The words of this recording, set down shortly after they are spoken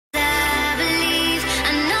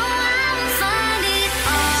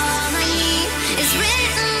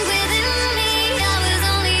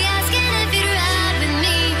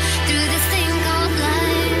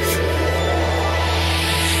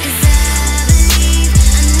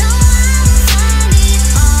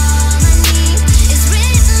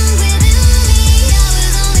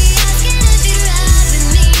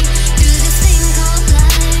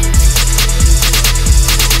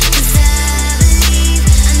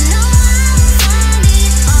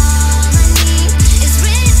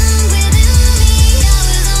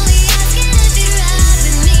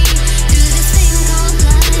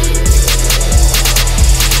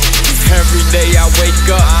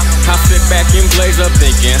blaze up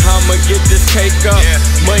thinking I'ma get this cake up.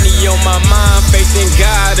 Money on my mind, faith in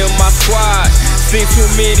God and my squad. Seen too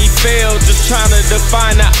many fail, just trying to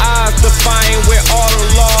define the odds, defying with all the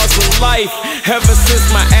laws of life. Ever since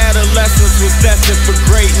my adolescence was destined for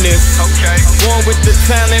greatness. Born with the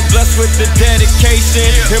talent, blessed with the dedication,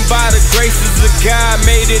 and by the graces of God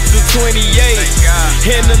made it to 28.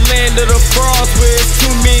 In the land of the frauds where it's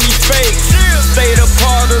too many fakes. Stayed a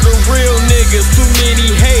part of the real niggas, too many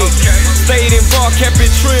hate. Stayed involved, kept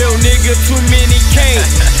it trill, nigga, too many can't.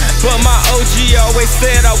 But my OG always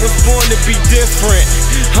said I was born to be different.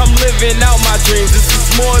 I'm living out my dreams, this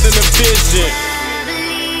is more than a vision.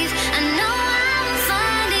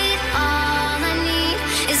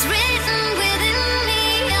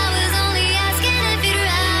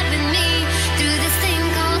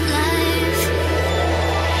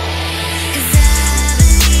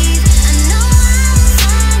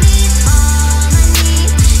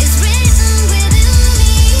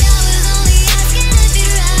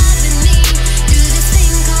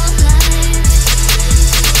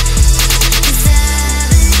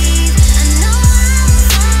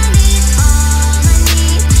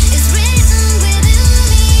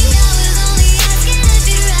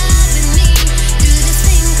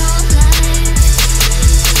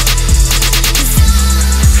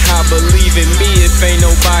 Believe in me if ain't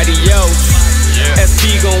nobody else.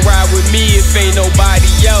 SP gon' ride with me if ain't nobody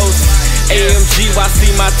else. AMG, I see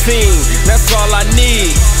my team, that's all I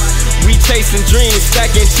need. We chasing dreams,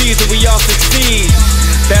 stacking cheese and we all succeed.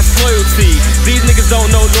 That's loyalty, these niggas don't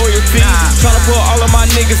know loyalty. Tryna put all of my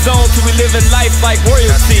niggas on till we living life like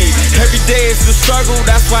royalty. Every day is a struggle,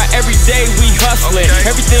 that's why every day we hustling.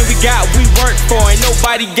 Everything we got we work for, and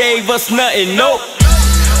nobody gave us nothing, nope.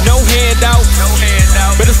 No handout,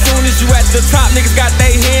 but as soon as you at the top, niggas got their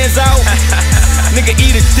hands out. Nigga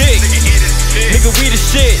eat a dick, nigga we the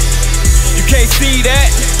shit. You can't see that,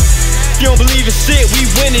 if you don't believe in shit, we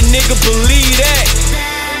winning, nigga, believe that.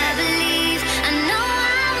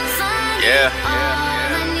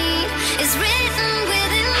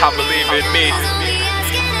 I believe in me,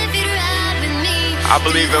 I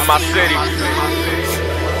believe in my city,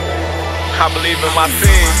 I believe in my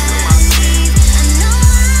team.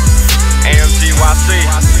 AMGYC.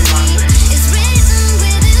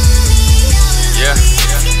 Yeah.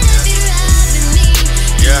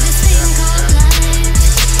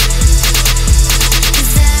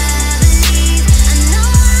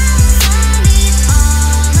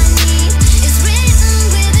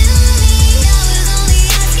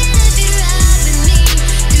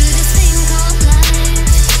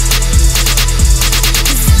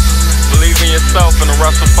 Believe in yourself and the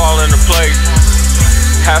rest will fall into place.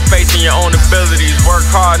 Have faith in your own abilities, work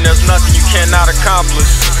hard and there's nothing you cannot accomplish.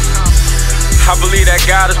 I believe that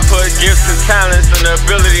God has put gifts and talents and the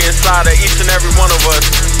ability inside of each and every one of us.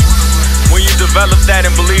 When you develop that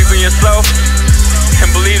and believe in yourself,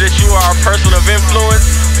 and believe that you are a person of influence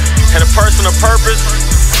and a person of purpose,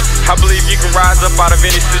 I believe you can rise up out of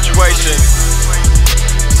any situation.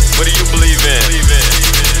 What do you believe in?